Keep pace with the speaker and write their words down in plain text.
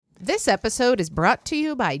This episode is brought to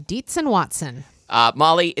you by Dietz and Watson.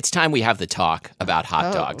 Molly, it's time we have the talk about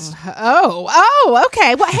hot dogs. Oh,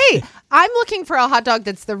 okay. Well, hey, I'm looking for a hot dog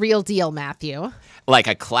that's the real deal, Matthew. Like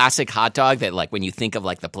a classic hot dog that, like, when you think of,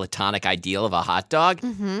 like, the platonic ideal of a hot dog,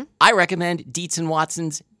 I recommend Dietz and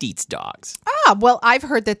Watson's Dietz Dogs. Well, I've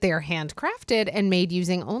heard that they're handcrafted and made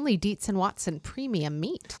using only Dietz and Watson premium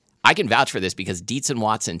meat. I can vouch for this because Dietz and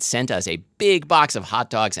Watson sent us a big box of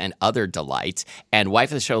hot dogs and other delights. And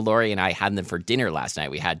wife of the show, Lori, and I had them for dinner last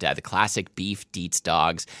night. We had the classic beef Dietz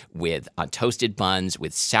dogs with toasted buns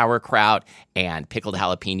with sauerkraut and pickled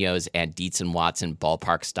jalapenos and Dietz and Watson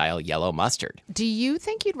ballpark-style yellow mustard. Do you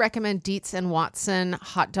think you'd recommend Dietz and Watson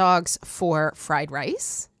hot dogs for fried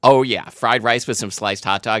rice? Oh, yeah. Fried rice with some sliced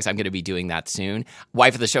hot dogs. I'm going to be doing that soon.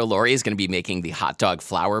 Wife of the show, Lori, is going to be making the hot dog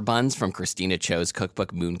flour buns from Christina Cho's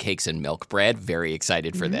cookbook, Mooncakes and Milk Bread. Very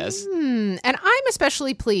excited for this. And I'm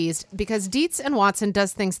especially pleased because Dietz and Watson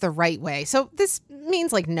does things the right way. So this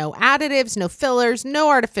means like no additives, no fillers, no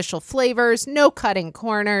artificial flavors, no cutting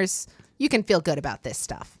corners. You can feel good about this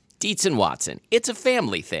stuff. Dietz and Watson. It's a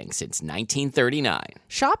family thing since 1939.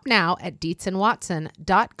 Shop now at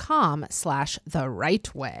dietzandwatson.com/the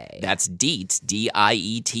right way. That's Dietz,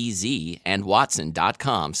 D-I-E-T-Z, and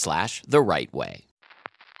Watson.com/the right way.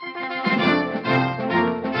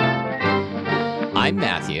 I'm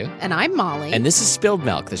Matthew. And I'm Molly. And this is Spilled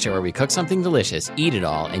Milk, the show where we cook something delicious, eat it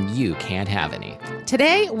all, and you can't have any.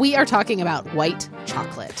 Today, we are talking about white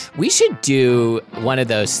chocolate. We should do one of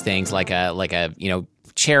those things like a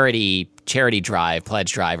charity drive,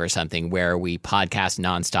 pledge drive or something where we podcast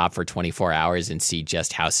nonstop for 24 hours and see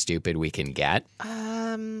just how stupid we can get.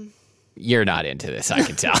 You're not into this, I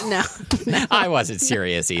can tell. No. I wasn't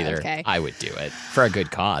serious either. Okay. I would do it for a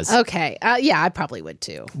good cause. Okay. Yeah, I probably would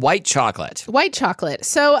too. White chocolate. White chocolate.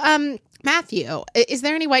 So, Matthew, is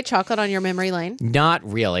there any white chocolate on your memory lane? Not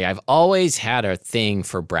really. I've always had a thing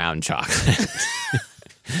for brown chocolate.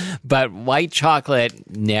 But white chocolate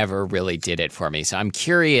never really did it for me. So I'm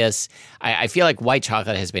curious. I feel like white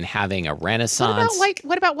chocolate has been having a renaissance.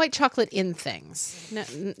 What about white chocolate in things? No,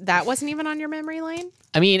 that wasn't even on your memory lane?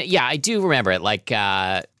 I mean, yeah, I do remember it. Like,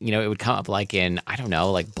 it would come up like in, I don't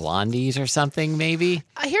know, like Blondies or something maybe.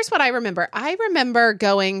 Here's what I remember. I remember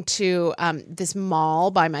going to this mall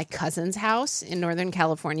by my cousin's house in Northern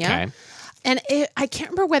California. Okay. And I can't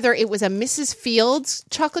remember whether it was a Mrs. Fields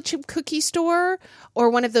chocolate chip cookie store or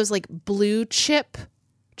one of those like blue chip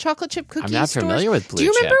chocolate chip cookie stores. I'm not familiar with blue chip. Do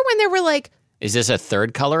you remember when there were like... Is this a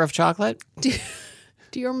third color of chocolate? Do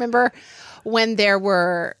you remember when there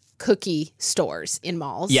were cookie stores in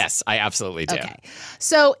malls? Yes, I absolutely do. Okay.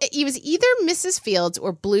 So it was either Mrs. Fields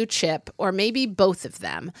or Blue Chip or maybe both of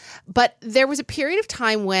them. But there was a period of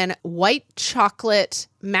time when white chocolate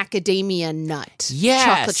macadamia nut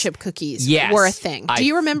chocolate chip cookies were a thing. Do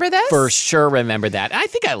you remember this? For sure remember that. I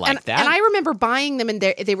think I like that. And I remember buying them and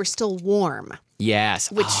they were still warm.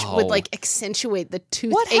 Yes. Which would like accentuate the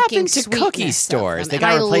tooth What happened to cookie stores? They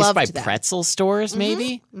got replaced by pretzel stores,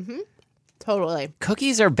 maybe? Mm-hmm. Totally.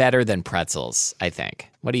 Cookies are better than pretzels, I think.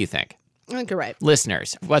 What do you think? I think you're right.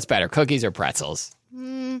 Listeners, what's better, cookies or pretzels?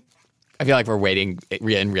 I feel like we're waiting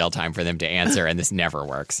in real time for them to answer, and this never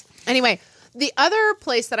works. Anyway, the other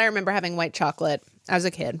place that I remember having white chocolate as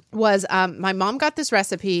a kid was my mom got this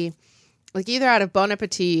recipe like either out of Bon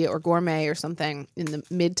Appetit or Gourmet or something in the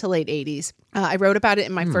mid to late 80s. I wrote about it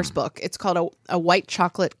in my first book. It's called a white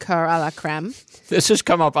chocolate cœur à la crème. This has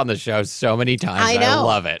come up on the show so many times. I know. I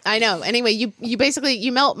love it. I know. Anyway, you basically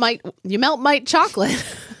you melt white chocolate.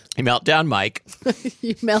 You melt down Mike.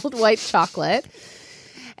 You melt white chocolate,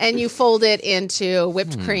 and you fold it into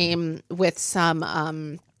whipped cream with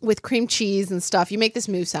some with cream cheese and stuff. You make this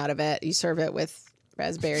mousse out of it. You serve it with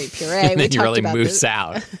raspberry puree. And then you really mousse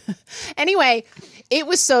out. Anyway, it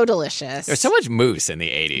was so delicious. There's so much mousse in the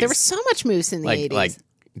 80s. There was so much mousse in the 80s. Like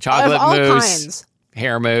chocolate of all mousse, kinds.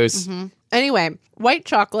 Hair mousse. Mm-hmm. Anyway, white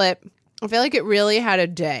chocolate, I feel like it really had a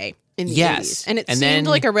day in the 80s. And it seemed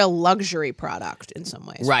like a real luxury product in some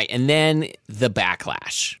ways. Right. And then the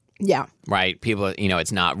backlash. Yeah. Right. People,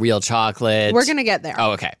 it's not real chocolate. We're going to get there.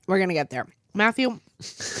 Oh, okay. We're going to get there. Matthew,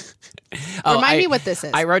 remind me what this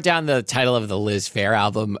is. I wrote down the title of the Liz Phair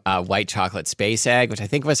album, White Chocolate Space Egg, which I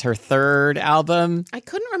think was her third album. I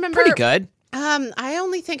couldn't remember. Pretty good. I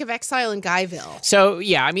only think of Exile in Guyville. So,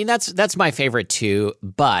 yeah, I mean, that's my favorite too.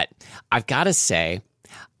 But I've got to say,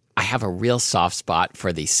 I have a real soft spot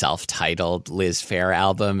for the self-titled Liz Phair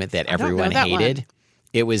album that everyone hated.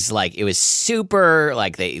 It was super,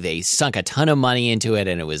 like they sunk a ton of money into it,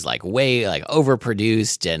 and it was like way like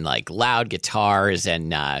overproduced and like loud guitars,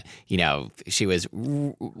 and she was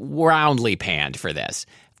roundly panned for this.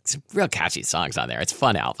 some real catchy songs on there. It's a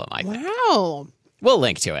fun album, I think. Wow. We'll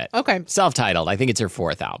link to it. Okay. Self-titled. I think it's her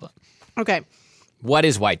 4th album. Okay. What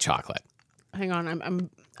is white chocolate? Hang on.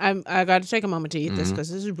 I got to take a moment to eat this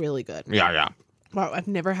because this is really good. Yeah. Wow, I've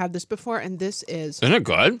never had this before, and this is Isn't it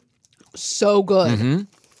good? so good. Mm-hmm.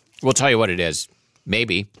 We'll tell you what it is.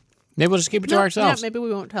 Maybe we'll just keep it to ourselves. Yeah, maybe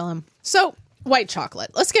we won't tell him. So, white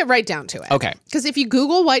chocolate. Let's get right down to it. Okay. Because if you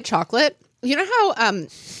Google white chocolate, you know how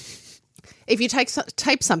if you type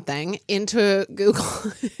something into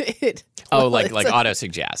Google, like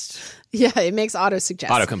auto-suggest. Yeah, it makes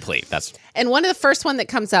auto-suggest. Autocomplete. That's And one of the first one that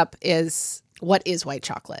comes up is, what is white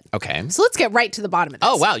chocolate? okay. So let's get right to the bottom of this.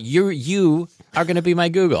 Oh, wow. You are going to be my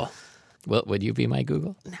Google. Would you be my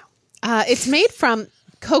Google? No. It's made from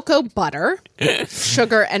cocoa butter,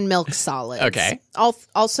 sugar, and milk solids. Okay.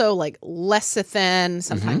 Also like lecithin,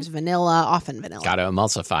 sometimes vanilla, often vanilla. Got to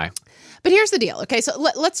emulsify. But here's the deal. Okay, so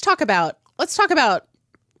let's talk about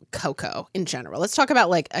cocoa in general. Let's talk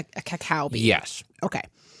about like a cacao bean. Yes. Okay.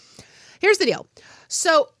 Here's the deal.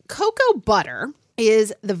 So cocoa butter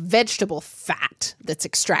is the vegetable fat that's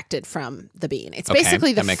extracted from the bean. It's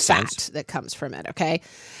basically the fat that comes from it, okay?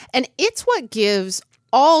 And it's what gives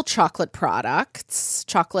all chocolate products,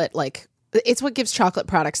 it's what gives chocolate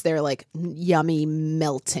products their like yummy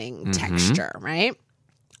melting texture, right?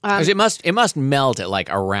 Because it must melt at like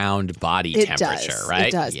around body temperature, does. right?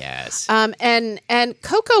 It does. Yes. And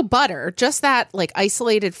cocoa butter, just that like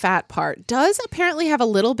isolated fat part, does apparently have a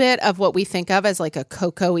little bit of what we think of as like a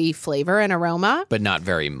cocoa-y flavor and aroma, but not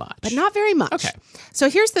very much. Okay. So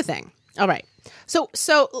here's the thing. All right. So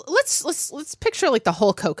let's picture like the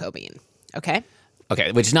whole cocoa bean. Okay.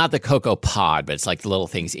 Okay, which is not the cocoa pod, but it's like the little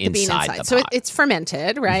things inside the pod. So it's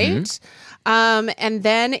fermented, right? And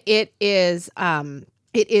then it is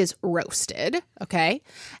roasted, okay?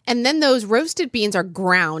 And then those roasted beans are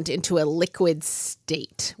ground into a liquid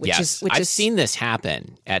state, I've seen this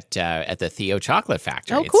happen at the Theo Chocolate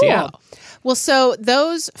Factory in cool. Seattle. Well, so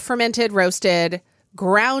those fermented, roasted,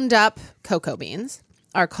 ground up cocoa beans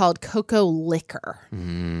are called cocoa liquor.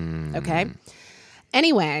 Okay?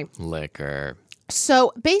 Anyway. Liquor.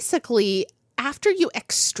 So basically, after you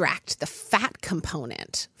extract the fat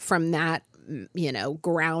component from that,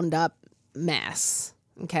 ground up mess,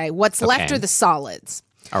 okay, what's left are the solids.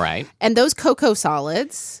 All right. And those cocoa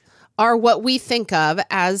solids are what we think of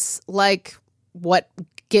as like what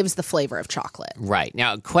gives the flavor of chocolate. Right.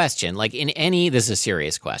 Now, question, like this is a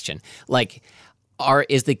serious question, like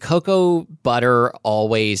is the cocoa butter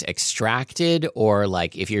always extracted, or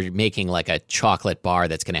like if you're making like a chocolate bar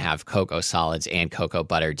that's going to have cocoa solids and cocoa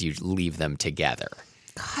butter, do you leave them together?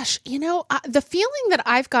 Gosh, the feeling that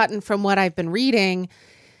I've gotten from what I've been reading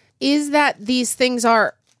is that these things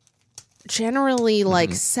are generally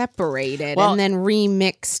like separated and then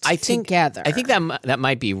remixed together. I think that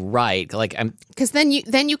might be right. Like because then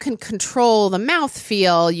you can control the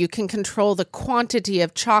mouthfeel, you can control the quantity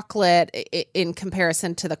of chocolate in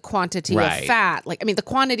comparison to the quantity of fat. Like the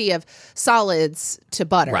quantity of solids to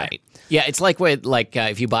butter. Right. Yeah, it's like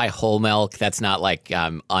if you buy whole milk, that's not like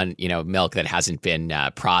milk that hasn't been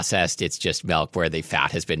processed. It's just milk where the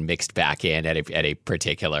fat has been mixed back in at a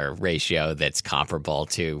particular ratio that's comparable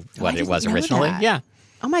to what it was originally. That. Yeah.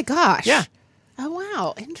 Oh my gosh. Yeah. Oh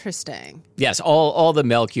wow, interesting. Yes, all the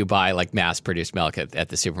milk you buy, like mass-produced milk at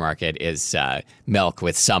the supermarket, is milk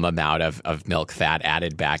with some amount of milk fat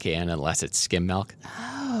added back in, unless it's skim milk.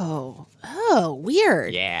 Oh,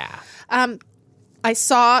 weird. Yeah. I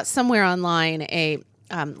saw somewhere online a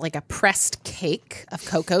pressed cake of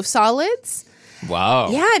cocoa solids. Wow.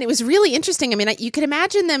 Yeah, and it was really interesting. You could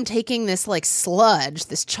imagine them taking this like sludge,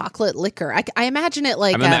 this chocolate liquor. I imagine it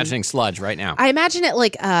like I'm imagining sludge right now. I imagine it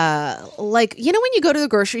like when you go to the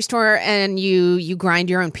grocery store and you grind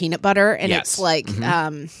your own peanut butter and it's like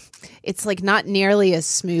it's like not nearly as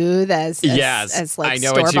smooth as like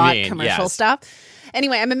store-bought commercial stuff.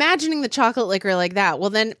 Anyway, I'm imagining the chocolate liquor like that. Well,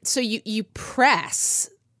 then, so you press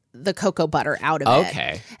the cocoa butter out of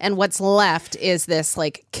it. And what's left is this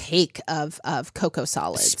like cake of cocoa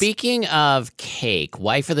solids. Speaking of cake,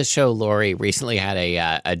 wife of the show, Lori, recently had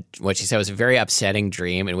a what she said was a very upsetting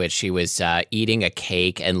dream in which she was eating a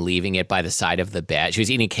cake and leaving it by the side of the bed. She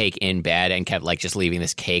was eating cake in bed and kept like just leaving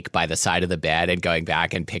this cake by the side of the bed and going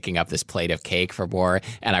back and picking up this plate of cake for more.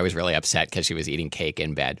 And I was really upset because she was eating cake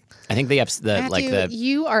in bed. I think Matthew,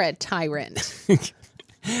 you are a tyrant.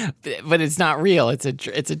 But it's not real. It's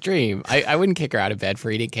a dream. I wouldn't kick her out of bed for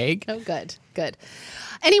eating cake. Oh, good.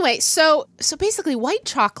 Anyway, so basically white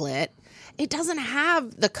chocolate, it doesn't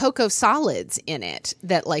have the cocoa solids in it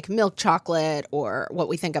that like milk chocolate or what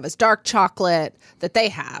we think of as dark chocolate that they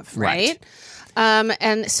have, right?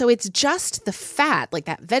 And so it's just the fat, like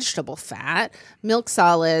that vegetable fat, milk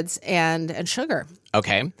solids, and sugar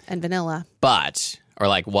Okay. and vanilla. But, or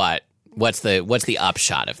like what? What's the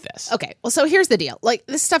upshot of this? Okay, well, so here's the deal. Like,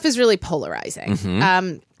 this stuff is really polarizing.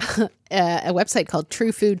 A website called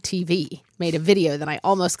True Food TV made a video that I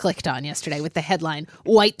almost clicked on yesterday with the headline,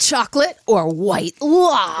 "White Chocolate or White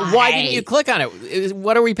Lie?" Why didn't you click on it?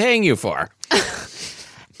 What are we paying you for?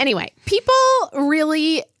 Anyway, people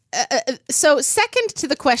really... so second to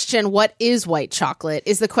the question, what is white chocolate,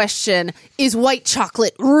 is the question, is white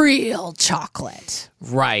chocolate real chocolate?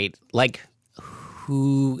 Right. Like,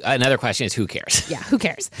 another question is who cares? Yeah, who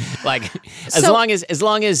cares? Like, as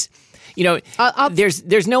long as you know,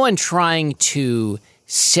 there's no one trying to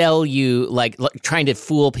sell you, like trying to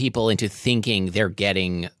fool people into thinking they're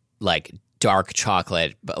getting like dark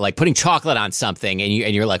chocolate, but like putting chocolate on something, and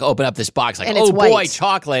you're like, open up this box, like, oh boy, white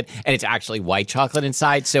chocolate, and it's actually white chocolate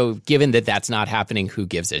inside. So given that that's not happening, who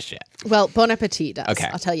gives a shit? Well, Bon Appetit does. Okay.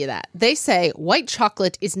 I'll tell you that. They say white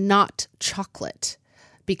chocolate is not chocolate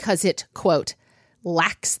because it, quote,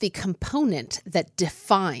 lacks the component that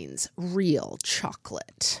defines real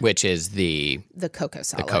chocolate, which is the cocoa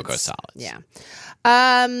solids. The cocoa solids. Yeah.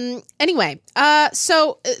 Anyway,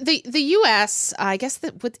 so the U.S. I guess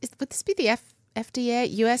that would this be the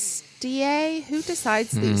FDA, USDA? Who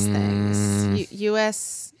decides these things?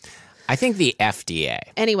 U.S. I think the FDA.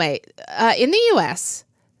 Anyway, in the U.S.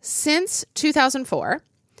 since 2004.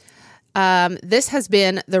 This has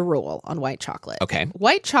been the rule on white chocolate. Okay.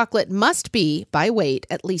 White chocolate must be, by weight,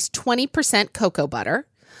 at least 20% cocoa butter,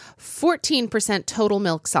 14% total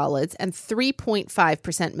milk solids, and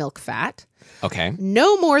 3.5% milk fat. Okay.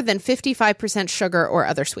 No more than 55% sugar or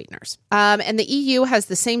other sweeteners. And the EU has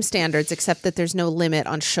the same standards, except that there's no limit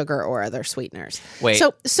on sugar or other sweeteners. Wait.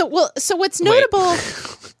 So what's notable...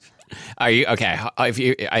 Are you okay?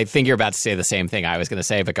 I think you're about to say the same thing I was going to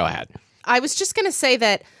say, but go ahead. I was just going to say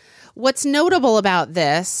that what's notable about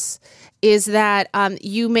this is that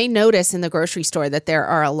you may notice in the grocery store that there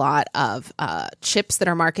are a lot of chips that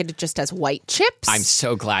are marketed just as white chips. I'm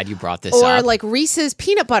so glad you brought this up. up. Or like Reese's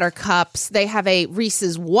peanut butter cups, they have a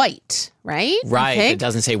Reese's white, right? Right. It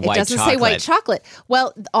doesn't say white chocolate. It doesn't say white chocolate.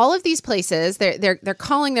 Well, all of these places, they're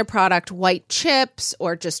calling their product white chips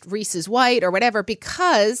or just Reese's white or whatever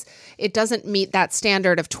because it doesn't meet that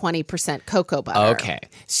standard of 20% cocoa butter. Okay.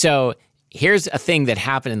 So here's a thing that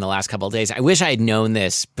happened in the last couple of days. I wish I had known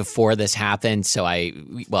this before this happened. So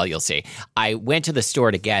you'll see. I went to the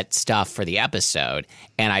store to get stuff for the episode,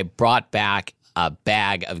 and I brought back a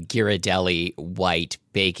bag of Ghirardelli white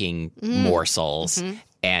baking morsels. Mm-hmm.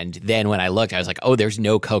 And then when I looked, I was like, oh, there's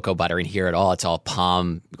no cocoa butter in here at all. It's all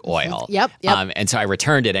palm oil. Yep. And so I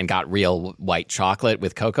returned it and got real white chocolate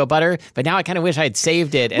with cocoa butter. But now I kind of wish I had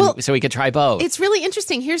saved it so we could try both. It's really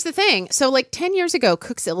interesting. Here's the thing. So like 10 years ago,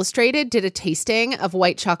 Cooks Illustrated did a tasting of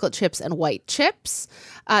white chocolate chips and white chips.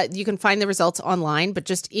 You can find the results online, but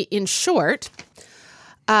just in short...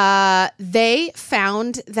 they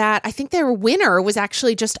found that I think their winner was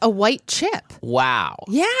actually just a white chip. Wow.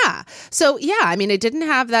 Yeah. So, I mean, it didn't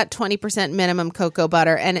have that 20% minimum cocoa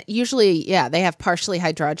butter. And usually, they have partially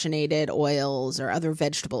hydrogenated oils or other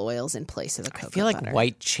vegetable oils in place of the cocoa butter. I feel like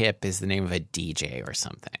white chip is the name of a DJ or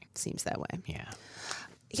something. Seems that way. Yeah.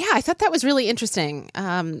 Yeah, I thought that was really interesting.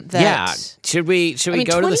 Should we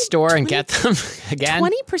go to the store and get them again?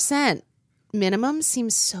 20% minimum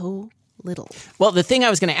seems so little. Well, the thing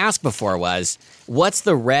I was going to ask before was, what's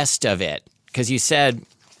the rest of it? Because you said...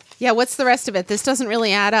 Yeah, what's the rest of it? This doesn't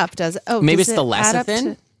really add up, does it? Oh, maybe it's the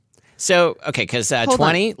lecithin? So, okay, because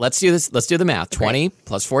 20, on. Let's do this. Let's do the math. 20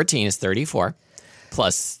 plus 14 is 34,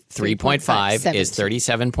 plus 3.5 is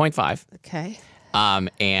 37.5. Okay.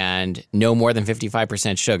 And no more than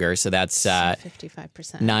 55% sugar, so that's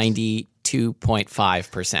 55%.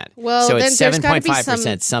 92.5%. Well, so then it's there's gotta be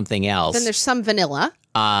 7.5% something else. Then there's some vanilla.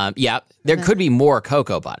 There could be more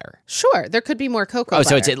cocoa butter. Sure, there could be more cocoa butter.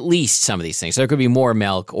 So it's at least some of these things. So there could be more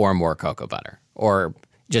milk or more cocoa butter, or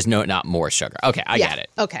just not more sugar. Okay, I get it.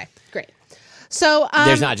 Okay, great. So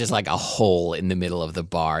there's not just like a hole in the middle of the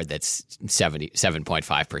bar that's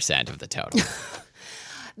 77.5% of the total.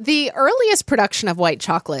 The earliest production of white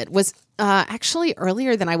chocolate was actually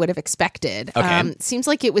earlier than I would have expected. Okay. Seems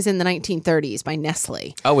like it was in the 1930s by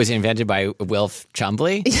Nestle. Oh, was it invented by Wilf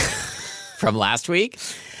Chumbley from last week?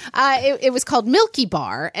 It was called Milky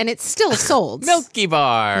Bar, and it's still sold. Milky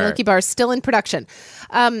Bar. Milky Bar is still in production.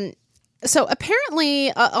 So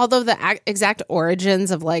apparently, although the exact origins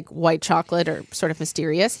of like white chocolate are sort of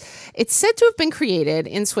mysterious, it's said to have been created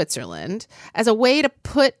in Switzerland as a way to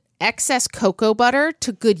put excess cocoa butter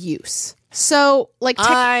to good use. So, like,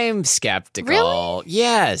 I'm skeptical. Really?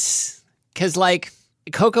 Yes. because like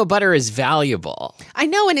cocoa butter is valuable. I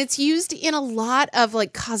know, and it's used in a lot of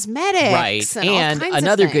like cosmetics. Right. And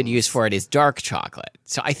another good use for it is dark chocolate.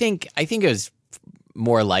 So I think it was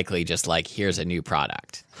more likely just like, here's a new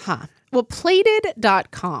product. Huh. Well,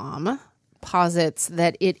 Plated.com posits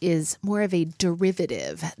that it is more of a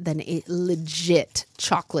derivative than a legit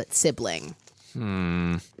chocolate sibling.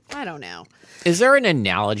 I don't know. Is there an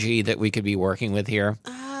analogy that we could be working with here?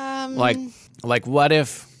 Like what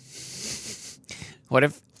if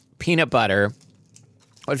peanut butter,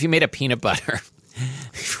 what if you made a peanut butter?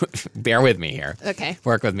 Bear with me here. Okay.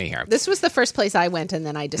 Work with me here. This was the first place I went, and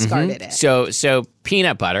then I discarded it. So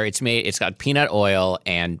peanut butter, it's got peanut oil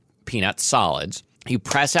and peanut solids. You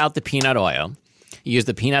press out the peanut oil. You use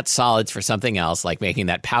the peanut solids for something else, like making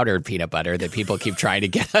that powdered peanut butter that people keep trying to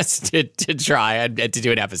get us to try and to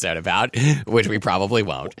do an episode about, which we probably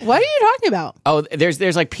won't. What are you talking about? Oh,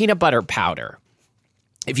 there's like peanut butter powder.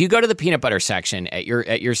 If you go to the peanut butter section at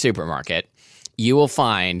your supermarket, you will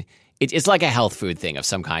find it's like a health food thing of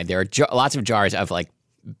some kind. There are lots of jars of like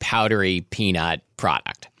powdery peanut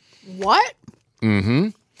product. What? Mm-hmm.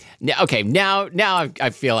 Now I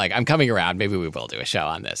feel like I'm coming around. Maybe we will do a show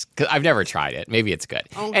on this because I've never tried it. Maybe it's good.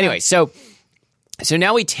 Okay. Anyway, so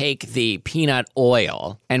now we take the peanut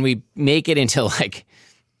oil and we make it into like,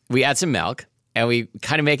 we add some milk and we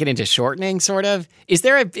kind of make it into shortening, sort of. Is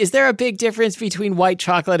there a big difference between white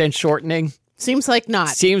chocolate and shortening? Seems like not.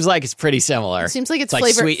 Seems like it's pretty similar. Seems like it's like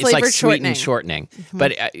flavored it's like shortening. Sweetened shortening. Mm-hmm.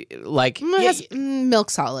 But it has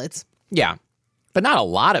milk solids. Yeah. But not a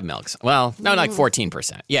lot of milk. Well, no, like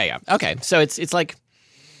 14%. Yeah. Okay. So it's like,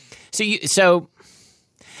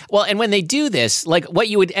 well, and when they do this, like what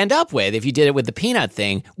you would end up with if you did it with the peanut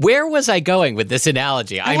thing, where was I going with this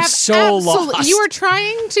analogy? I'm so lost. You were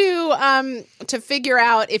trying to figure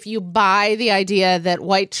out if you buy the idea that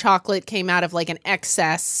white chocolate came out of like a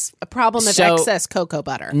problem of excess cocoa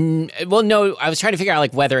butter. Well, no, I was trying to figure out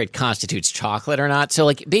like whether it constitutes chocolate or not. So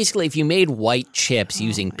like basically if you made white chips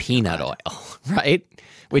using peanut oil, right?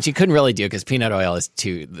 Which you couldn't really do because peanut oil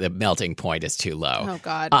the melting point is too low. Oh,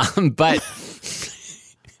 God. But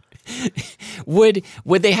would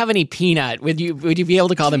they have any peanut? Would you be able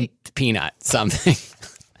to call them peanut something?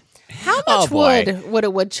 How much would a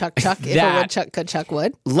woodchuck chuck if a woodchuck could chuck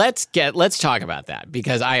wood? Let's talk about that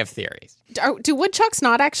because I have theories. Do woodchucks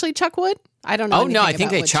not actually chuck wood? I don't know. Oh no, I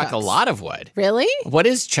think they chuck a lot of wood. Really? What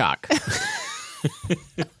is chuck?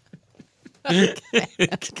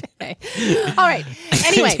 Okay. All right.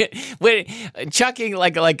 Anyway, chucking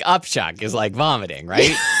like upchuck is like vomiting,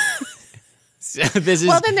 right? So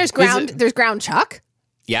then there's ground chuck.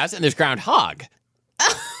 Yes, and there's ground hog.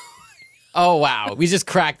 Oh wow, we just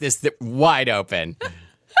cracked this wide open.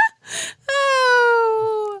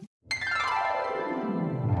 Oh.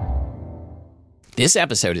 This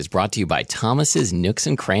episode is brought to you by Thomas's Nooks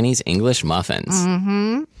and Crannies English Muffins.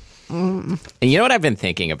 Mm-hmm. And you know what I've been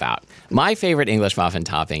thinking about? My favorite English muffin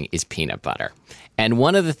topping is peanut butter. And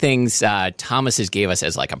one of the things Thomas's gave us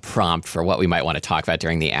as like a prompt for what we might want to talk about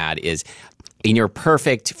during the ad is, in your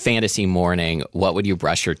perfect fantasy morning, what would you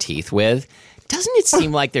brush your teeth with? Doesn't it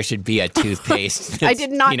seem like there should be a toothpaste that's I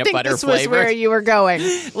did not peanut think butter this was flavored? where you were going.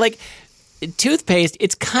 Like, toothpaste,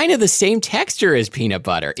 it's kind of the same texture as peanut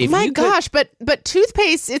butter. But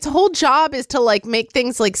toothpaste, its whole job is to like make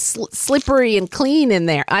things like slippery and clean in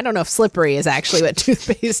there. I don't know if slippery is actually what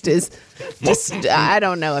toothpaste is. I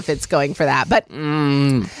don't know if it's going for that. But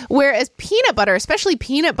whereas peanut butter, especially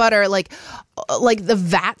peanut butter, like the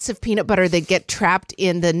vats of peanut butter that get trapped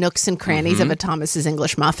in the nooks and crannies of a Thomas's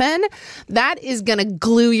English muffin, that is going to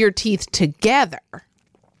glue your teeth together.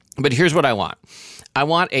 But here's what I want. I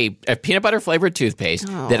want a peanut butter flavored toothpaste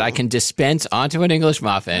that I can dispense onto an English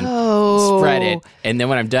muffin, spread it, and then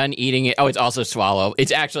when I'm done eating it, it's also swallow.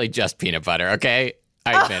 It's actually just peanut butter, okay?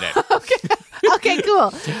 I admit it. Okay,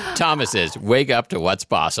 cool. Thomas's, wake up to what's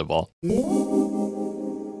possible.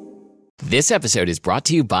 This episode is brought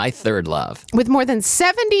to you by Third Love. With more than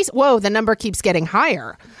 70, the number keeps getting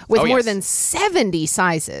higher. With more than 70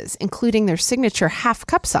 sizes, including their signature half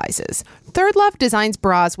cup sizes. Third Love designs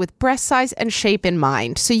bras with breast size and shape in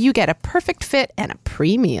mind, so you get a perfect fit and a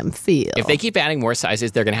premium feel. If they keep adding more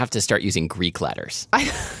sizes, they're going to have to start using Greek letters. I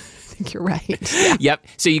think you're right. Yeah. Yep.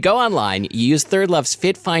 So you go online, you use Third Love's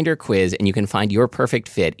Fit Finder quiz, and you can find your perfect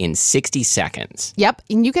fit in 60 seconds. Yep.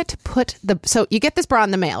 And you get to so you get this bra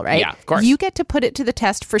in the mail, right? Yeah, of course. You get to put it to the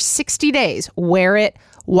test for 60 days. Wear it,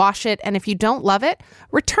 wash it, and if you don't love it,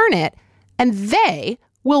 return it, and they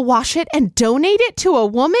will wash it and donate it to a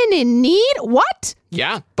woman in need? What?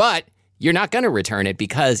 Yeah, but You're not going to return it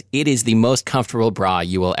because it is the most comfortable bra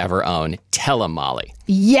you will ever own. Tell 'em, Molly.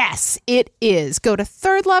 Yes, it is. Go to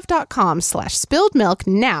thirdlove.com/spilledmilk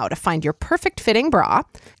now to find your perfect fitting bra.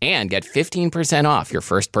 And get 15% off your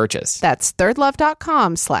first purchase. That's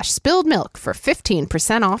thirdlove.com/spilledmilk for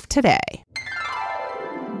 15% off today.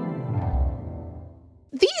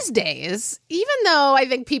 These days, even though I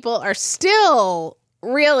think people are still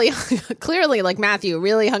really clearly, like Matthew,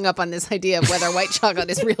 really hung up on this idea of whether white chocolate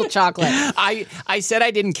is real chocolate. I said I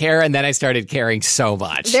didn't care, and then I started caring so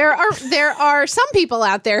much. There are some people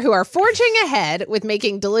out there who are forging ahead with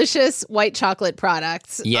making delicious white chocolate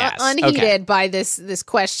products, yes, unheeded by this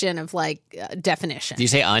question of definition. Do you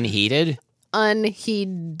say unheated?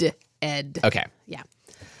 Unheeded. Okay. Yeah.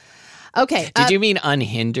 Okay. Did you mean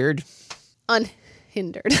unhindered?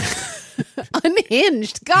 Unhindered.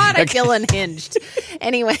 Unhinged. God, I feel unhinged.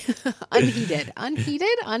 Anyway, unheeded,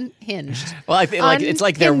 unhinged. Well, I feel like it's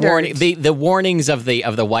like their warning. The warnings of the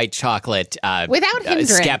white chocolate without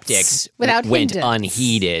hindrance. Skeptics went hindrance.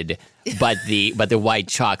 Unheeded, but the white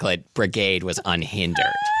chocolate brigade was unhindered.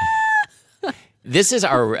 This is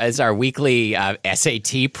our weekly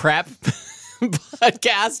SAT prep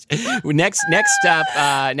podcast.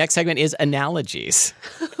 Next segment is analogies.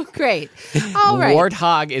 Great. All right.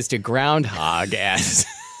 Warthog is to groundhog as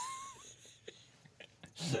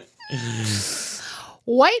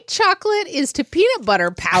white chocolate is to peanut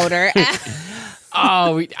butter powder.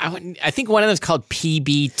 I think one of them is called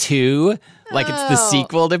PB2. Like it's the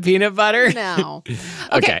sequel to peanut butter? No.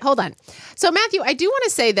 Okay, hold on. So, Matthew, I do want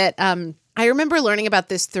to say that I remember learning about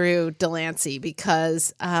this through Delancey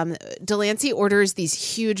because Delancey orders these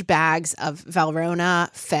huge bags of Valrhona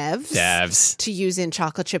Fevs to use in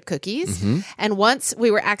chocolate chip cookies. Mm-hmm. And once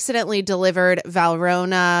we were accidentally delivered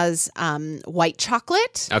Valrhona's white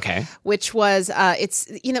chocolate. Okay. Which was, it's,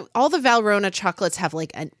 all the Valrhona chocolates have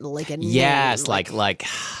like a name. Yes, like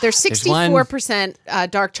there's 64%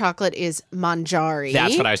 dark chocolate is Manjari.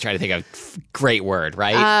 That's what I was trying to think of. Great word,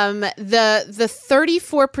 right? The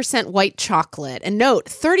 34% white chocolate, and note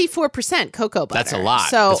 34% cocoa butter. That's a lot.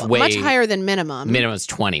 So much higher than minimum. Minimum is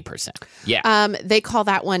 20%. Yeah. They call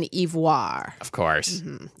that one Ivoire. Of course.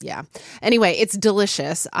 Mm-hmm. Yeah. Anyway, it's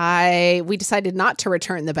delicious. We decided not to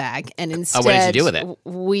return the bag, and instead, what did you do with it?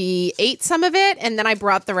 We ate some of it, and then I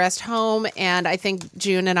brought the rest home. And I think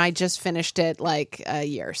June and I just finished it like a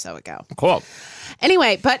year or so ago. Cool.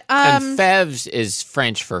 Anyway, but and Fèves is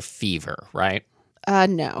French for fever, right?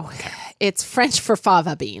 No. Okay. It's French for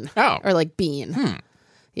fava bean. Oh. Or like bean.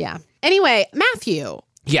 Yeah. Anyway, Matthew.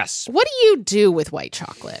 Yes. What do you do with white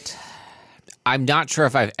chocolate? I'm not sure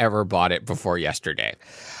if I've ever bought it before yesterday.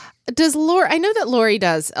 Does Lori, I know that Lori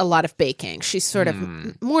does a lot of baking. She's sort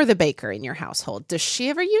of more the baker in your household. Does she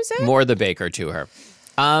ever use it? More the baker to her.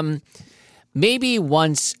 Maybe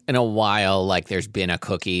once in a while, like there's been a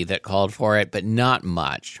cookie that called for it, but not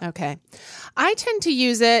much. Okay. I tend to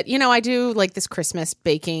use it, I do like this Christmas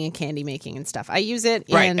baking and candy making and stuff. I use it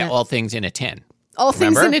in... Right, all things in a tin. All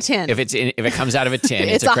things in a tin. If it comes out of a tin,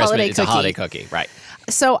 it's a holiday cookie. Right.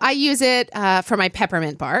 So I use it for my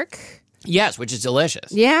peppermint bark. Yes, which is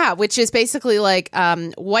delicious. Yeah, which is basically like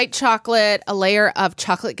white chocolate, a layer of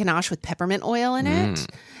chocolate ganache with peppermint oil in it,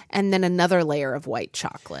 and then another layer of white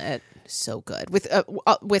chocolate. So good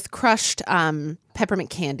with crushed peppermint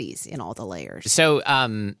candies in all the layers. So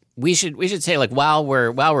we should say, like, while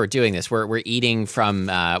we're doing this, we're eating from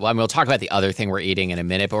we'll talk about the other thing we're eating in a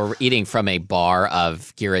minute, but we're eating from a bar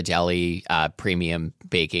of Ghirardelli premium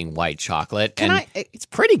baking white chocolate, it's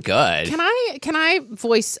pretty good. Can I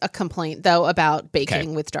voice a complaint though about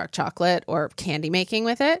baking with dark chocolate or candy making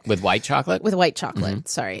with it? With white chocolate? With white chocolate.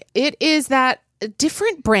 Sorry, it is that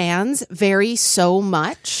different brands vary so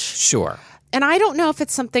much. Sure. And I don't know if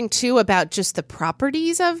it's something too about just the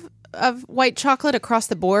properties of white chocolate across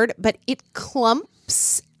the board, but it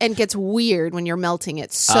clumps and gets weird when you're melting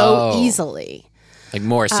it so easily. Like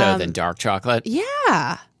more so than dark chocolate?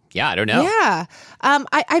 Yeah. Yeah, I don't know. Yeah.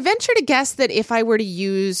 I venture to guess that if I were to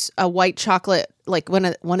use a white chocolate, like one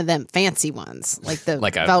of them fancy ones, like the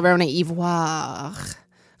Valrhona Ivoire.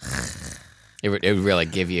 It would really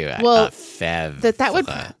give you a Fève.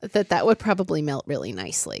 That would probably melt really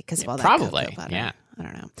nicely because of all that cocoa butter. Yeah. I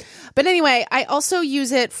don't know. But anyway, I also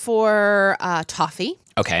use it for toffee.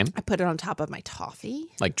 Okay. I put it on top of my toffee.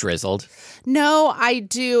 Like drizzled? No, I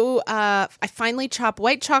do. I finely chop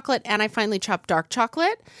white chocolate and I finely chop dark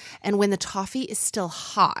chocolate. And when the toffee is still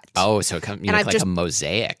hot. Oh, so it comes like a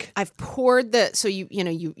mosaic. I've poured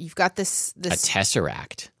you've got this. A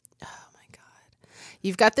tesseract.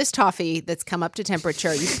 You've got this toffee that's come up to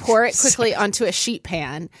temperature. You pour it quickly onto a sheet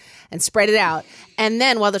pan and spread it out. And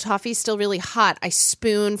then while the toffee is still really hot, I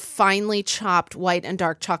spoon finely chopped white and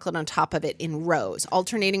dark chocolate on top of it in rows,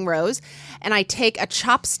 alternating rows. And I take a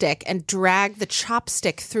chopstick and drag the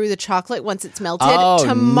chopstick through the chocolate once it's melted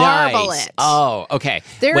to marble nice. it. Oh, okay.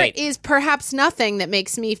 There is perhaps nothing that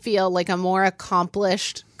makes me feel like a more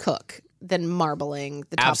accomplished cook than marbling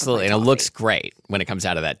the top Absolutely. of my And it toffee. looks great when it comes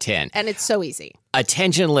out of that tin. And it's so easy.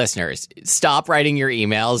 Attention listeners, stop writing your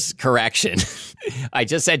emails. Correction. I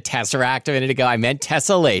just said tesseract a minute ago. I meant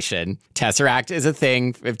tessellation. Tesseract is a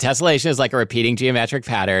thing. If tessellation is like a repeating geometric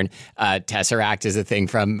pattern, tesseract is a thing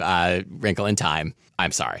from Wrinkle in Time.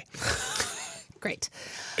 I'm sorry. Great.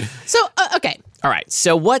 So, okay. All right.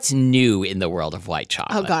 So what's new in the world of white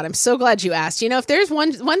chocolate? Oh, God, I'm so glad you asked. You know, if there's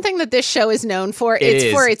one thing that this show is known for,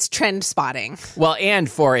 it's for its trend spotting. Well, and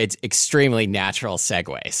for its extremely natural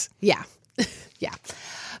segues. Yeah. Yeah.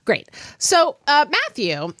 Great. So,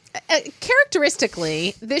 Matthew,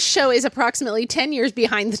 characteristically, this show is approximately 10 years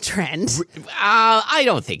behind the trend. I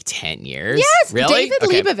don't think 10 years. Yes. Really? David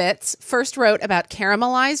Leibovitz first wrote about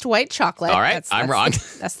caramelized white chocolate. All right. I'm wrong.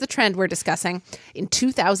 That's the trend we're discussing in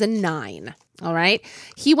 2009. All right.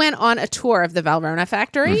 He went on a tour of the Valrhona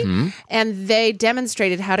factory, and they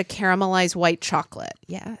demonstrated how to caramelize white chocolate.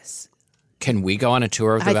 Yes. Can we go on a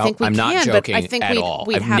tour of the I think we I'm not can, but joking I think at all.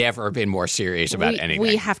 we'd I've have- never been more serious about anything.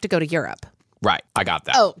 We have to go to Europe. Right. I got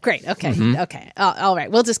that. Oh, great. Okay. Okay. All right.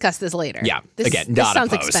 We'll discuss this later. Yeah. This, Again, this not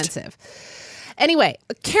sounds opposed. expensive. Anyway,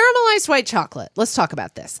 caramelized white chocolate. Let's talk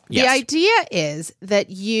about this. Yes. The idea is that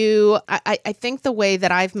I think the way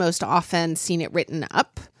that I've most often seen it written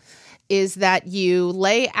up is that you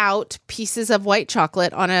lay out pieces of white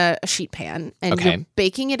chocolate on a sheet pan and Okay. you're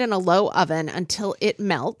baking it in a low oven until it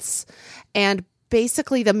melts, and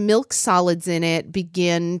basically the milk solids in it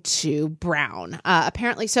begin to brown.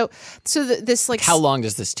 Apparently, this like How long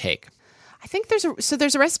does this take? I think there's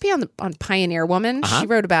a recipe on Pioneer Woman. She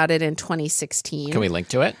wrote about it in 2016. Can we link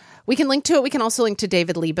to it? We can link to it. We can also link to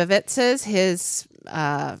David Leibovitz's. His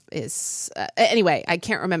anyway, I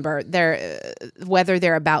can't remember whether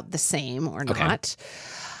they're about the same or not.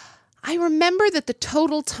 I remember that the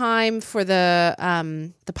total time for the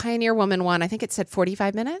Pioneer Woman one, I think it said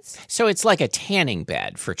 45 minutes. So it's like a tanning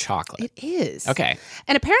bed for chocolate. It is. Okay.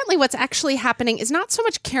 And apparently what's actually happening is not so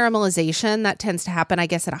much caramelization. That tends to happen, I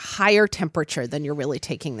guess, at a higher temperature than you're really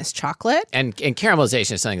taking this chocolate. And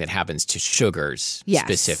caramelization is something that happens to sugars Yes.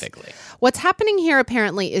 specifically. What's happening here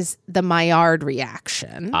apparently is the Maillard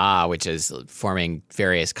reaction. Which is forming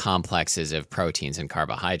various complexes of proteins and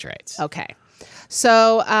carbohydrates. Okay.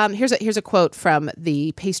 So here's a quote from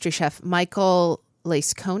the pastry chef Michael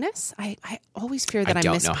Laskonis. I always fear that I I'm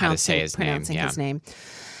don't know how to say mispronouncing his his name.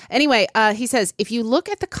 Anyway, he says, if you look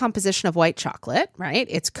at the composition of white chocolate, right,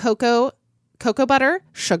 it's cocoa butter,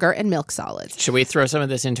 sugar, and milk solids. Should we throw some of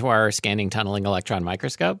this into our scanning tunneling electron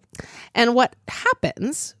microscope? And what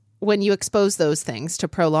happens when you expose those things to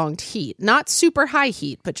prolonged heat, not super high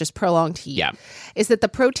heat, but just prolonged heat, is that the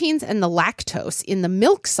proteins and the lactose in the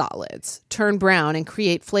milk solids turn brown and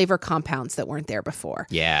create flavor compounds that weren't there before.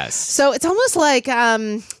 Yes. So it's almost like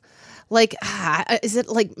is it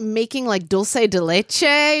like making like dulce de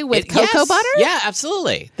leche with cocoa butter? Yeah,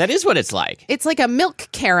 absolutely. That is what it's like. It's like a milk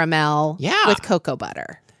caramel Yeah. with cocoa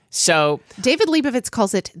butter. So David Leibovitz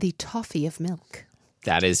calls it the toffee of milk.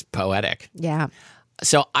 that is poetic. Yeah.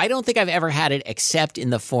 So I don't think I've ever had it except in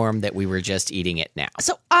the form that we were just eating it now.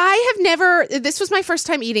 So I have never, this was my first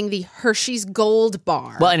time eating the Hershey's Gold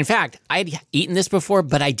Bar. Well, in fact, I'd eaten this before,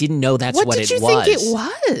 but I didn't know that's what What it did you was. think it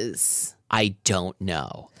was? I don't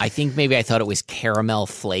know. I think maybe I thought it was caramel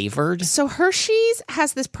flavored, So Hershey's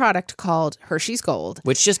has this product called Hershey's Gold.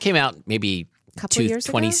 which just came out maybe Couple years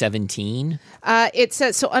ago? 2017. It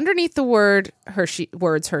says, so underneath the words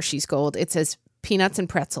Hershey's Gold, it says peanuts and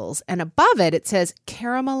pretzels. And above it, it says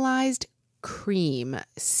caramelized cream,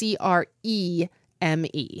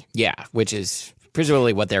 CREME. Yeah, which is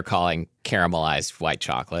presumably what they're calling caramelized white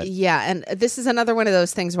chocolate. Yeah, and this is another one of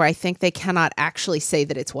those things where I think they cannot actually say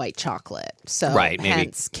that it's white chocolate. So Right, maybe.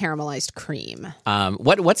 hence caramelized cream.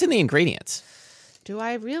 What's in the ingredients? Do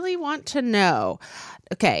I really want to know?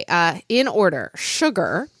 Okay, in order: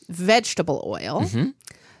 sugar, vegetable oil,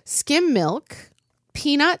 skim milk,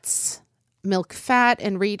 peanuts, milk fat,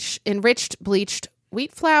 enriched bleached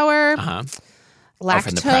wheat flour, From the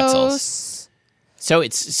lactose, pretzels. So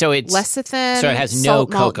it's lecithin. So it has no salt,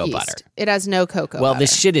 malt, cocoa yeast. butter. It has no cocoa Well, butter.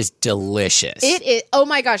 this shit is delicious. It is. Oh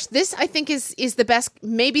my gosh, this I think is the best,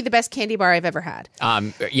 maybe the best candy bar I've ever had.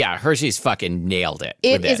 Yeah, Hershey's fucking nailed it.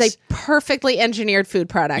 It with is this. a perfectly engineered food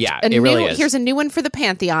product. Yeah, it really is. Here's a new one for the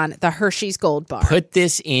Pantheon: the Hershey's Gold Bar. Put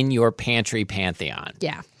this in your pantry Pantheon.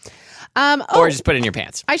 Yeah. Or just put it in your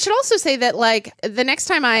pants. I should also say that, like, the next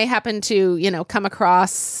time I happen to, come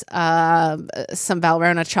across some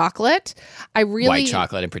Valrhona chocolate, I really White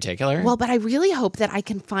chocolate in particular? Well, but I really hope that I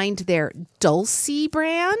can find their Dulce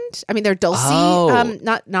brand. I mean, their Dulce,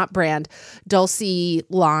 not brand, Dulce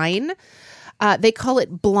line. They call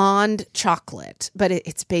it blonde chocolate, but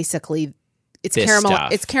it's basically it's This caramel.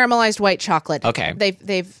 stuff. It's caramelized white chocolate. Okay.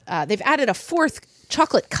 They've added a fourth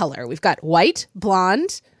chocolate color. We've got white,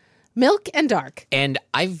 blonde, milk, and dark. And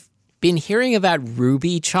I've been hearing about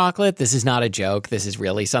ruby chocolate. This is not a joke. This is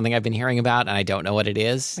really something I've been hearing about, and I don't know what it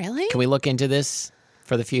is. Really? Can we look into this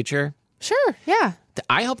for the future? Sure. Yeah.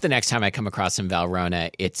 I hope the next time I come across some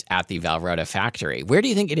Valrhona, it's at the Valrhona factory. Where do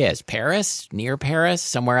you think it is? Paris? Near Paris?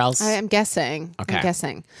 Somewhere else? I'm guessing. Okay. I'm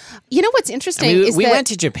guessing. You know what's interesting I mean, is we that went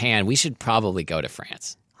to Japan. We should probably go to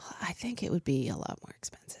France. I think it would be a lot more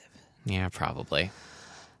expensive. Yeah, probably.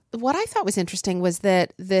 What I thought was interesting was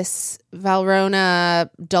that this Valrhona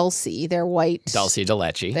Dulce, their white Dulce de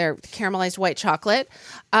leche. their caramelized white chocolate,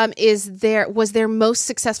 was their most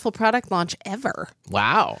successful product launch ever.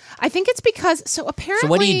 Wow. I think it's because apparently. So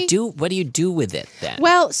what do you do? What do you do with it then?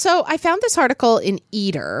 Well, so I found this article in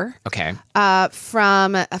Eater Okay.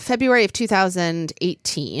 from February of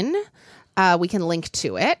 2018. We can link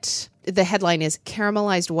to it. The headline is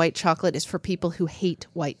 "Caramelized white chocolate is for people who hate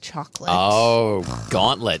white chocolate." Oh,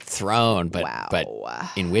 gauntlet thrown, but Wow. but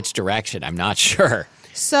in which direction? I'm not sure.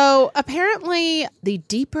 So apparently the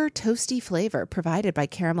deeper toasty flavor provided by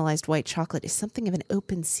caramelized white chocolate is something of an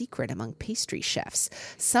open secret among pastry chefs,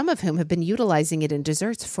 some of whom have been utilizing it in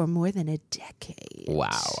desserts for more than a decade.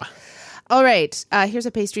 Wow. All right. Here's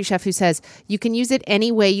a pastry chef who says you can use it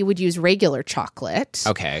any way you would use regular chocolate.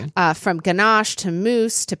 Okay. From ganache to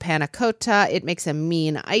mousse to panna cotta. It makes a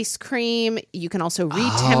mean ice cream. You can also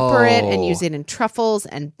retemper it and use it in truffles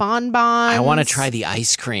and bonbons. I want to try the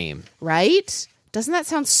ice cream. Right? Doesn't that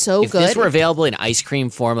sound so If good? this were available in ice cream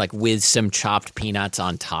form, like with some chopped peanuts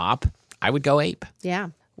on top, I would go ape. Yeah.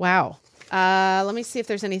 Wow. Let me see if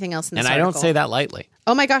there's anything else in this And I don't article. say that lightly.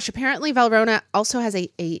 Oh my gosh! Apparently, Valrhona also has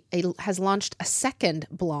has launched a second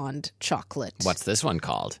blonde chocolate. What's this one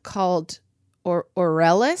called? Called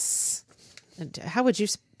Orelys? How would you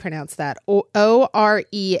pronounce that? Orelys.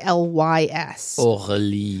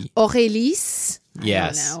 Aurélie. Orelys?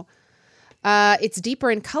 Yes. I don't know. It's deeper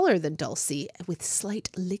in color than Dulce, with slight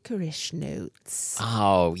licorice notes.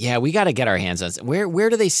 Oh, yeah, we got to get our hands on it. Where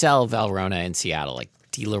do they sell Valrhona in Seattle? Like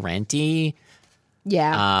De Laurenti?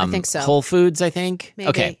 Yeah, I think so. Whole Foods, I think. Maybe.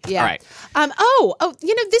 Okay, Yeah. all right.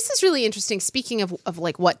 This is really interesting. Speaking of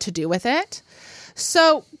like what to do with it.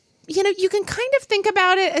 So, you can kind of think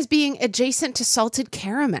about it as being adjacent to salted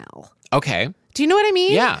caramel. Okay. Do you know what I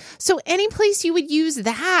mean? Yeah. So any place you would use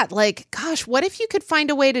that, like, gosh, what if you could find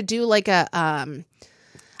a way to do like a,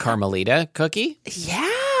 Carmelita cookie? yeah.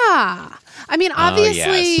 I mean,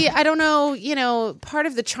 obviously, yes. I don't know, part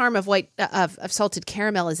of the charm of of salted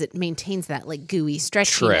caramel is it maintains that like gooey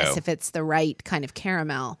stretchiness True. if it's the right kind of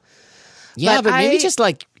caramel. Yeah, but maybe I- just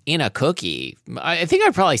like in a cookie. I think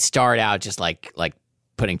I'd probably start out just like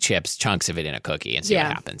putting chunks of it in a cookie and see what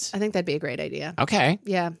happens. I think that'd be a great idea. Okay.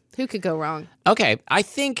 Yeah. Who could go wrong? Okay. I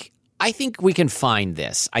think we can find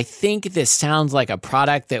this. I think this sounds like a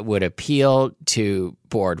product that would appeal to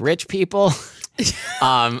bored rich people.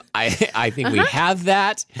 I think we have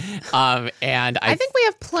that. And I think we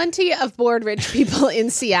have plenty of bored rich people in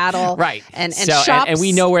Seattle. Right. And So, shops and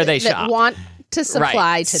we know where they that shop. want to supply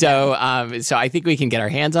right. to them. So I think we can get our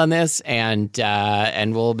hands on this and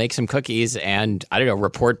we'll make some cookies and I don't know,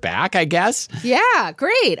 report back, I guess. Yeah,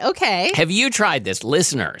 great. Okay. Have you tried this,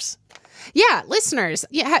 listeners? Yeah, listeners.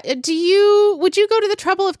 Yeah, would you go to the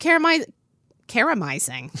trouble of caramizing?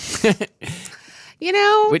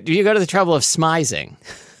 Do you go to the trouble of smizing?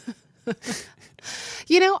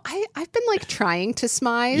 I've been like trying to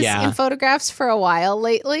smize Yeah. in photographs for a while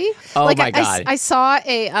lately. Oh, like, my God. I saw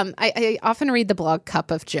I often read the blog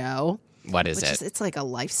Cup of Joe. What is Which it? is, it's like a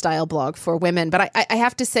lifestyle blog for women. But I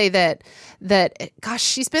have to say that gosh,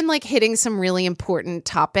 she's been like hitting some really important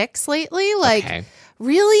topics lately. Like Okay.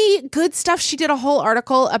 really good stuff. She did a whole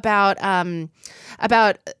article about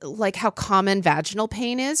like how common vaginal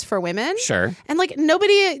pain is for women. Sure. And like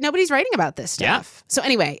nobody's writing about this stuff. Yeah. So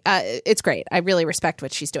anyway, it's great. I really respect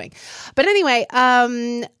what she's doing. But anyway,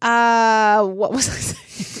 what was I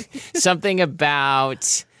saying? Something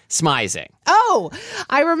about smizing. Oh,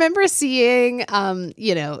 I remember seeing,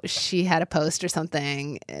 she had a post or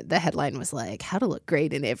something. The headline was like, how to look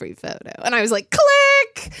great in every photo. And I was like,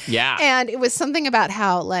 click. Yeah. And it was something about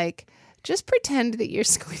how like, just pretend that you're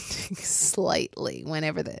squinting slightly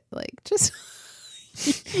whenever just.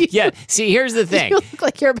 Yeah. See, here's the thing. You look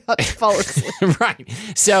like you're about to fall asleep. Right.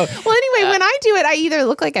 So. Well, anyway, when I do it, I either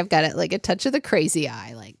look like I've got it like a touch of the crazy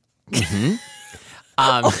eye, like. Mm-hmm.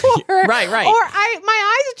 Right. Or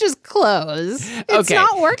my eyes just close. It's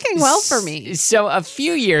not working well for me. So a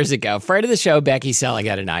few years ago, friend of the show, Becky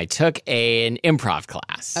Seligat, and I took an improv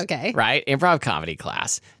class. Okay. Right? Improv comedy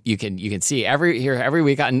class. You can see every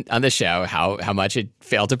week on the show how much it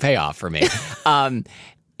failed to pay off for me.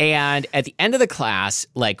 And at the end of the class,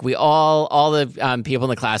 like all the people in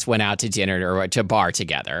the class went out to dinner or to bar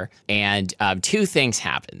together. And two things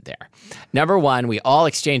happened there. Number one, we all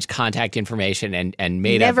exchanged contact information and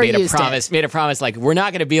made a promise like we're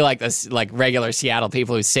not going to be like this like regular Seattle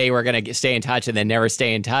people who say we're going to stay in touch and then never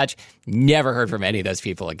stay in touch. Never heard from any of those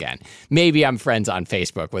people again. Maybe I'm friends on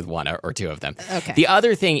Facebook with one or two of them. Okay. The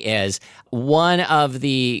other thing is one of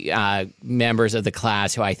the members of the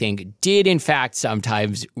class who I think did in fact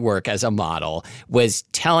sometimes work as a model was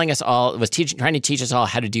trying to teach us all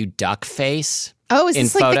how to do duck face. Oh, is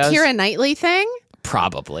this like photos. the Keira Knightley thing?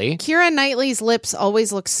 Probably. Keira Knightley's lips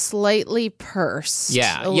always look slightly pursed.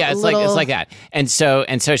 Yeah, it's like that. And so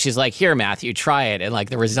she's like, "Here, Matthew, try it." And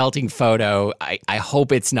like the resulting photo, I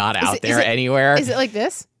hope it's not out there anywhere. Is it like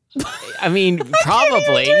this? I mean,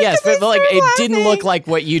 probably yes, but like it didn't look like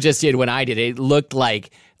what you just did when I did it. It looked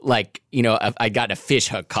like I got a fish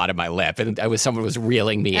hook caught in my lip, and someone was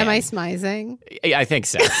reeling me in. Am I smizing? I think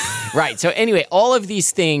so. Right. So anyway, all of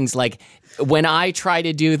these things, like when I try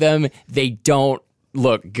to do them, they don't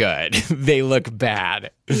look good. They look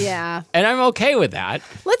bad. Yeah. And I'm okay with that.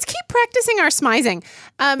 Let's keep practicing our smizing.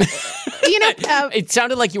 It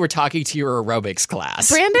sounded like you were talking to your aerobics class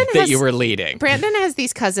you were leading. Brandon has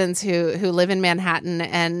these cousins who live in Manhattan,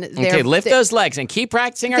 and lift those legs and keep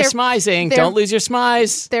practicing our smizing. Don't lose your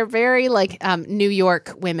smize. They're very like New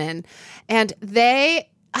York women, and they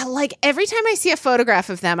like every time I see a photograph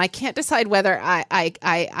of them, I can't decide whether I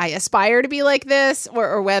aspire to be like this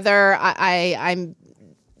or whether I'm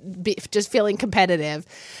just feeling competitive.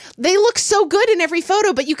 They look so good in every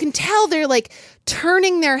photo, but you can tell they're like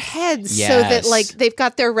turning their heads so that like they've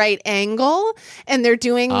got their right angle and they're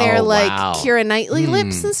doing their Keira Knightley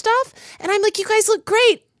lips and stuff. And I'm like, you guys look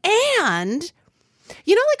great. And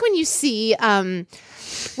like when you see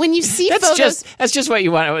photos, that's just what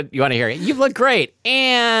you want to hear. You look great.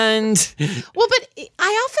 And well, but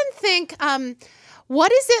I often think,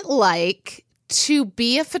 what is it like to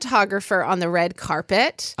be a photographer on the red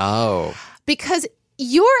carpet? Oh, because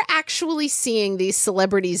you're actually seeing these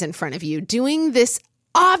celebrities in front of you doing this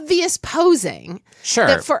obvious posing. Sure.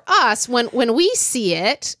 That for us, when we see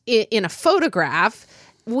it in a photograph,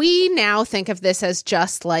 we now think of this as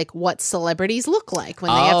just like what celebrities look like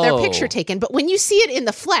when they have their picture taken. But when you see it in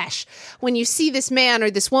the flesh, when you see this man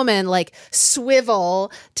or this woman like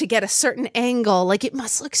swivel to get a certain angle, like it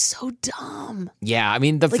must look so dumb. Yeah, I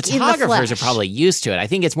mean, the photographers are probably used to it. I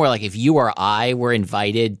think it's more like if you or I were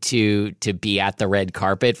invited to be at the red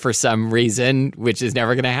carpet for some reason, which is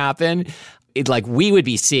never going to happen. Like we would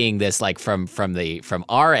be seeing this like from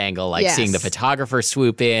our angle, like seeing the photographer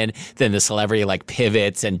swoop in, then the celebrity like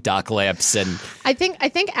pivots and duck lips, and I think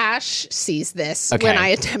Ash sees this when I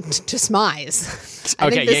attempt to smize. I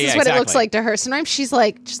think this is what it looks like to her. Sometimes she's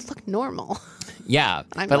like, just look normal. Yeah,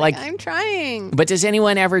 but like I'm trying. But does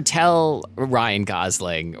anyone ever tell Ryan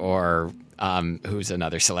Gosling or who's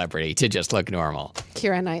another celebrity to just look normal?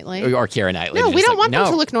 Keira Knightley. Or Keira Knightley. No, we don't want them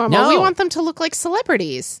to look normal. No. We want them to look like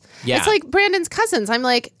celebrities. Yeah. It's like Brandon's cousins. I'm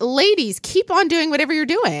like, ladies, keep on doing whatever you're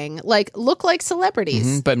doing. Like, look like celebrities.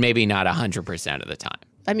 Mm-hmm, but maybe not 100% of the time.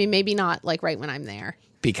 I mean, maybe not like right when I'm there.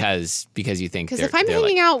 Because you think if I'm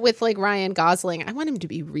hanging out with like Ryan Gosling, I want him to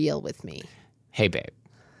be real with me. Hey, babe.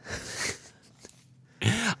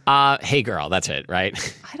 Hey, girl. That's it,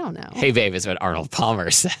 right? I don't know. Hey, babe is what Arnold Palmer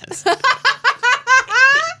says.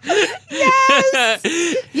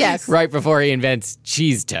 Yes. Yes. Right before he invents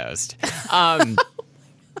cheese toast.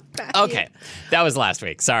 Okay, that was last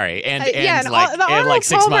week. Sorry, and like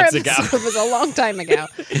 6 months ago. It was a long time ago.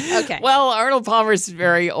 Okay. Well, Arnold Palmer's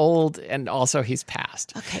very old, and also he's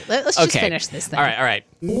passed. Okay, let's just finish this thing. All right.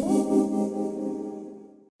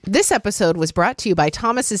 This episode was brought to you by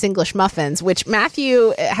Thomas's English Muffins, which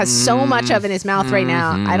Matthew has so much of in his mouth right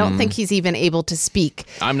now. I don't think he's even able to speak.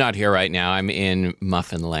 I'm not here right now. I'm in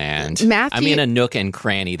Muffin Land. Matthew, I'm in a nook and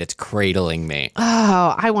cranny that's cradling me.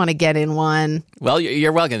 Oh, I want to get in one. Well,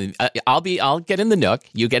 you're welcome. I'll get in the nook,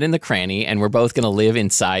 you get in the cranny, and we're both going to live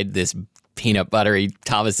inside this peanut buttery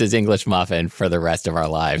Thomas's English Muffin for the rest of our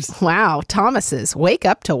lives. Wow, Thomas's, wake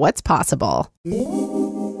up to what's possible.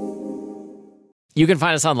 You can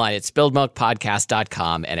find us online at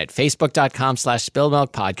spilledmilkpodcast.com and at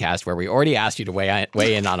facebook.com/spilledmilkpodcast, where we already asked you to weigh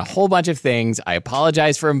in on a whole bunch of things. I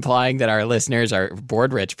apologize for implying that our listeners are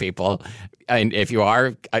bored rich people. And if you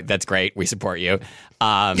are, that's great. We support you.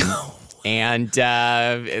 And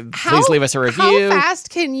please leave us a review. How fast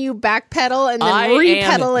can you backpedal and then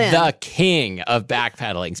re-pedal in? I am the king of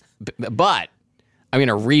backpedaling. But I'm going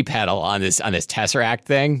to re-pedal on this Tesseract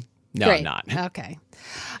thing. No, Great. I'm not. Okay.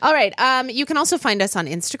 All right. You can also find us on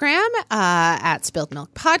Instagram at Spilled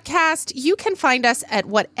Milk Podcast. You can find us at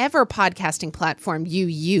whatever podcasting platform you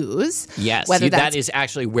use. Yes, that is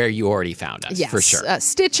actually where you already found us, yes, for sure.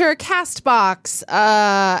 Stitcher, CastBox,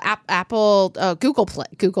 Apple, Google Play.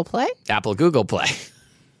 Google Play? Apple Google Play.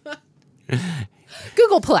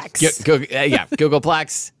 Googleplex.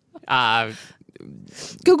 Googleplex.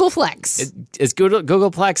 Google Flex. Is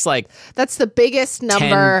Googleplex like... That's the biggest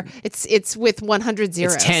number. It's with 100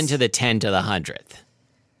 zeros. It's 10 to the 10 to the 100th.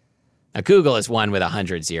 A Google is 1 with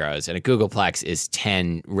 100 zeros, and a Googleplex is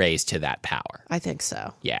 10 raised to that power. I think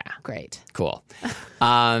so. Yeah. Great. Cool.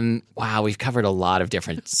 Wow, we've covered a lot of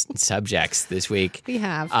different subjects this week. We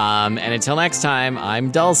have. And until next time, I'm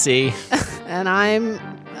Dulcie. And I'm...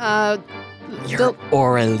 You're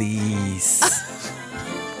Aurelise.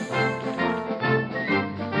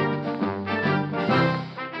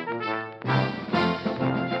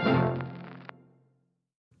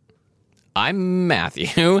 I'm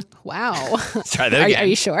Matthew. Wow. Let's try that again. Are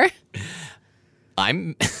you sure?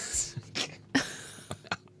 This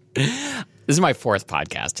is my 4th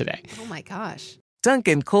podcast today. Oh my gosh.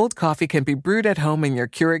 Dunkin' cold coffee can be brewed at home in your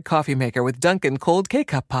Keurig coffee maker with Dunkin' Cold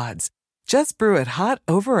K-Cup pods. Just brew it hot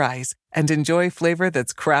over ice and enjoy flavor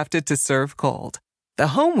that's crafted to serve cold. The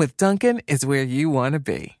home with Dunkin' is where you want to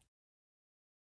be.